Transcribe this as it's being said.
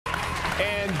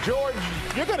And George,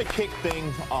 you're going to kick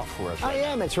things off for us. I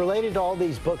am. It's related to all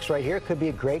these books right here. Could be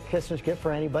a great Christmas gift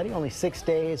for anybody. Only 6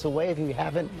 days away if you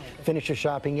haven't finished your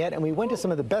shopping yet. And we went to some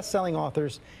of the best-selling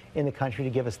authors in the country to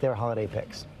give us their holiday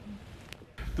picks.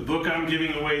 The book I'm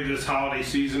giving away this holiday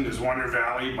season is Wonder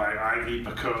Valley by Jodi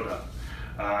Picoult.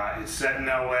 It's set in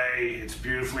LA, it's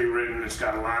beautifully written, it's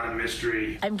got a lot of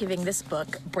mystery. I'm giving this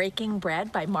book, Breaking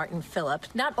Bread by Martin Phillip.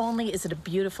 Not only is it a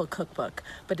beautiful cookbook,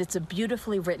 but it's a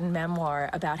beautifully written memoir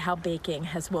about how baking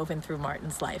has woven through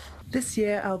Martin's life. This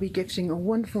year I'll be gifting a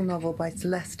wonderful novel by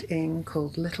Celeste Ng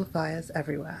called Little Fires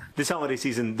Everywhere. This holiday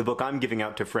season, the book I'm giving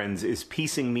out to friends is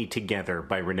Piecing Me Together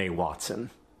by Renee Watson.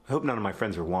 I hope none of my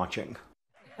friends are watching.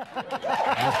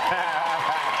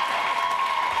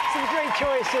 Some great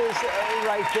choices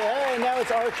right there. And now it's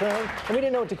our turn. And we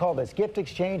didn't know what to call this. Gift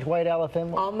exchange, white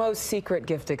elephant. Almost secret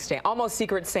gift exchange. Almost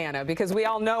secret Santa, because we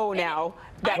all know now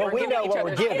that we're giving each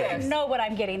other gifts. I don't know what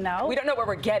I'm getting, though. We don't know what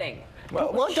we're getting.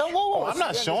 Well, I'm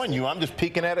not showing you. I'm just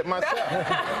peeking at it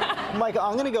myself. Michael,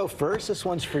 I'm going to go first. This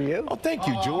one's for you. Oh, thank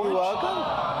you, George. You're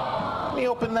welcome. Let me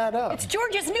open that up. It's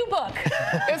George's new book.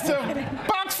 It's a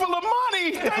box full of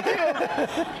money. Thank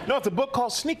you. No, it's a book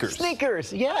called Sneakers.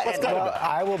 Sneakers, yeah. And, well,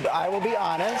 I will be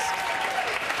honest.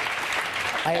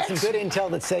 I had some good intel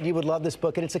that said you would love this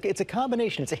book, and it's a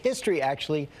combination. It's a history,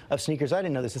 actually, of sneakers. I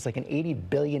didn't know this. It's like an $80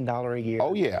 billion a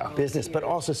year business, but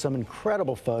also some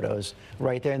incredible photos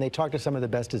right there, and they talk to some of the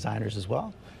best designers as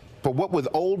well. But what was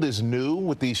old is new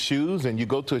with these shoes, and you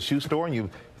go to a shoe store and you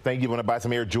think you want to buy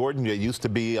some Air Jordan. They used to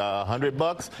be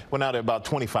 $100. Well, now they're about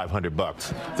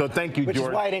 $2,500. So thank you, Which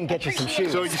Jordan. is why I didn't get you some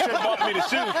shoes. So you should have bought me the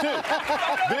shoes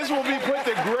too. This will be put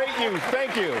to great use.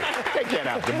 Thank you. Take that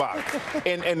out the box.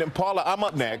 And Paula, I'm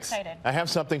up next. I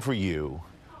have something for you.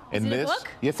 And Is it this, a book?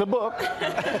 It's a book.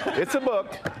 It's a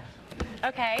book.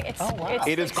 Okay,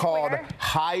 It is called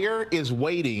Higher is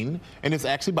Waiting, and it's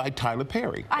actually by Tyler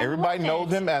Perry. Everybody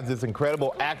knows him as this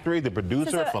incredible actor, the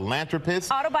producer,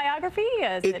 philanthropist. Autobiography?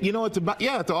 You know, it's an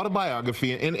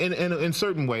autobiography in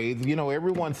certain ways. You know,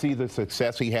 everyone sees the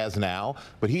success he has now,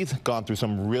 but he's gone through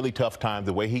some really tough times,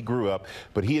 the way he grew up.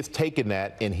 But he has taken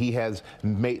that and he has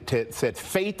set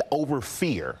faith over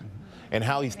fear, and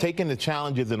how he's taken the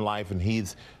challenges in life and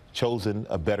he's chosen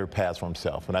a better path for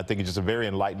himself. And I think it's just a very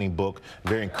enlightening book,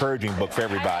 very encouraging book for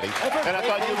everybody. And I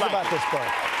thought you'd like about this book.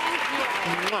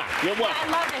 You're welcome.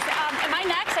 I love this. Am I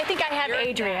next? I think I have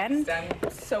Adrian.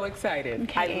 I'm so excited.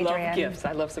 Okay, I love gifts.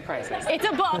 I love surprises. It's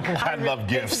a book. I love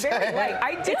gifts.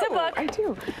 I do. It's a book. I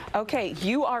do. Okay,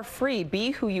 You Are Free.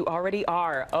 Be Who You Already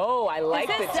Are. Oh, I like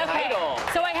the title.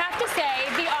 Okay. So I have to say,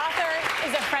 the author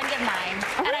is a friend of mine.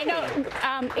 Oh, and I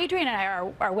know Adrian and I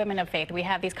are women of faith. We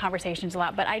have these conversations a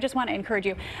lot, but I just want to encourage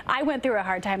you. I went through a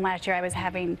hard time last year. I was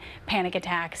having panic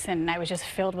attacks, and I was just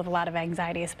filled with a lot of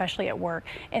anxiety, especially at work.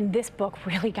 And this book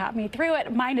really got me through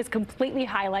it. Mine is completely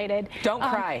highlighted. Don't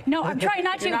cry. No, I'm trying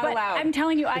not to, You're not but allowed. I'm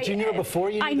telling you, But you knew her before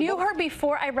you knew I knew her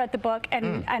before I read the book,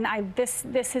 and this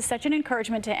is such an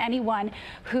encouragement to anyone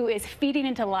who is feeding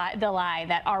into the lie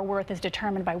that our worth is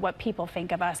determined by what people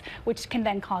think of us, which can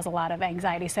then cause a lot of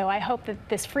anxiety. So I hope that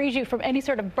this frees you from any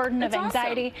sort of burden of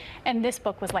anxiety. Awesome. And this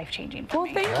book was life-changing for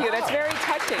me. Well, thank you. That's very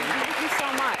touching. Thank you so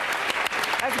much.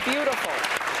 That's beautiful.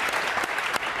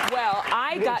 Well,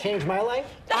 You didn't change my life?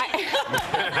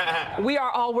 We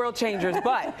are all world changers,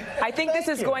 but I think this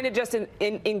is going to just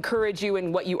encourage you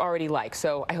in what you already like.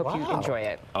 So I hope you enjoy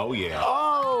it. Oh, yeah.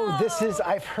 Oh,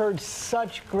 I've heard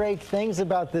such great things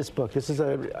about this book. This is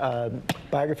a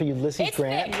biography of Ulysses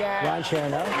Grant, Ron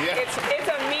Chernow. It's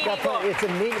a meaty book. It's a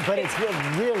meaty, but it's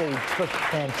really a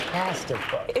fantastic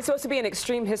book. It's supposed to be an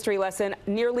extreme history lesson,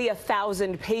 nearly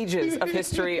 1,000 pages of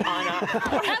history on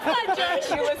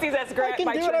Ulysses S. Grant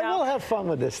by Chernow. I will have fun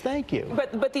with this. Thank you.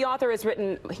 But the author has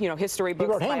written, you know, history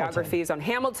books, biographies on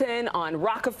Hamilton, on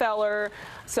Rockefeller,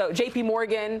 so J.P.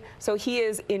 Morgan. So he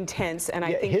is intense, and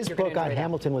I think his book on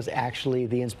Hamilton was actually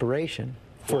the inspiration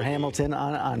for Hamilton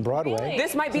on Broadway. Really?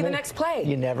 This might be the next play.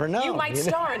 You never know. You might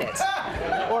star in it.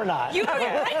 Or not. You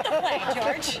can write the play,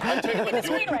 George. Be the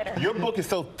screenwriter. Your book is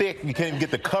so thick, you can't even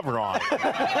get the cover on. You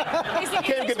can't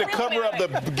even get the cover of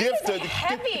the gift. It's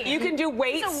heavy. You can do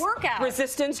weights, It's a workout.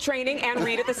 resistance training, and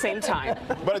read at the same time.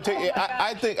 But I tell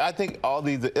you, I think all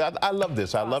these. I love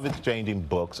this. I love exchanging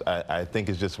books. I think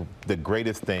it's just the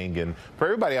greatest thing. And for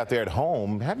everybody out there at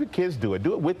home, have your kids do it.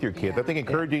 Do it with your kids. I think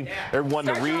encouraging everyone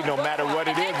to read, no matter what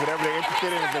it is, whatever they're interested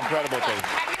in, is an incredible thing.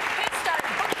 Have your kids start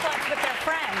book clubs with their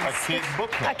friends. A kids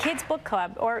book club. A kids book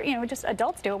club, or you know, just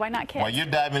adults do it. Why not kids? While you're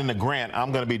diving into Grant,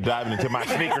 I'm going to be diving into my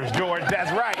sneakers, George.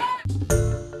 That's right.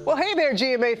 Well, hey there,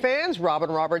 GMA fans.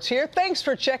 Robin Roberts here. Thanks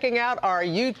for checking out our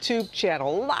YouTube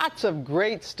channel. Lots of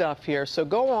great stuff here. So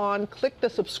go on, click the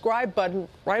subscribe button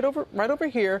right over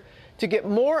here to get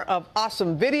more of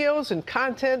awesome videos and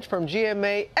content from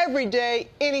GMA every day,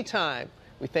 anytime.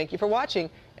 We thank you for watching,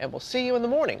 and we'll see you in the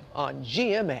morning on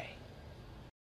GMA.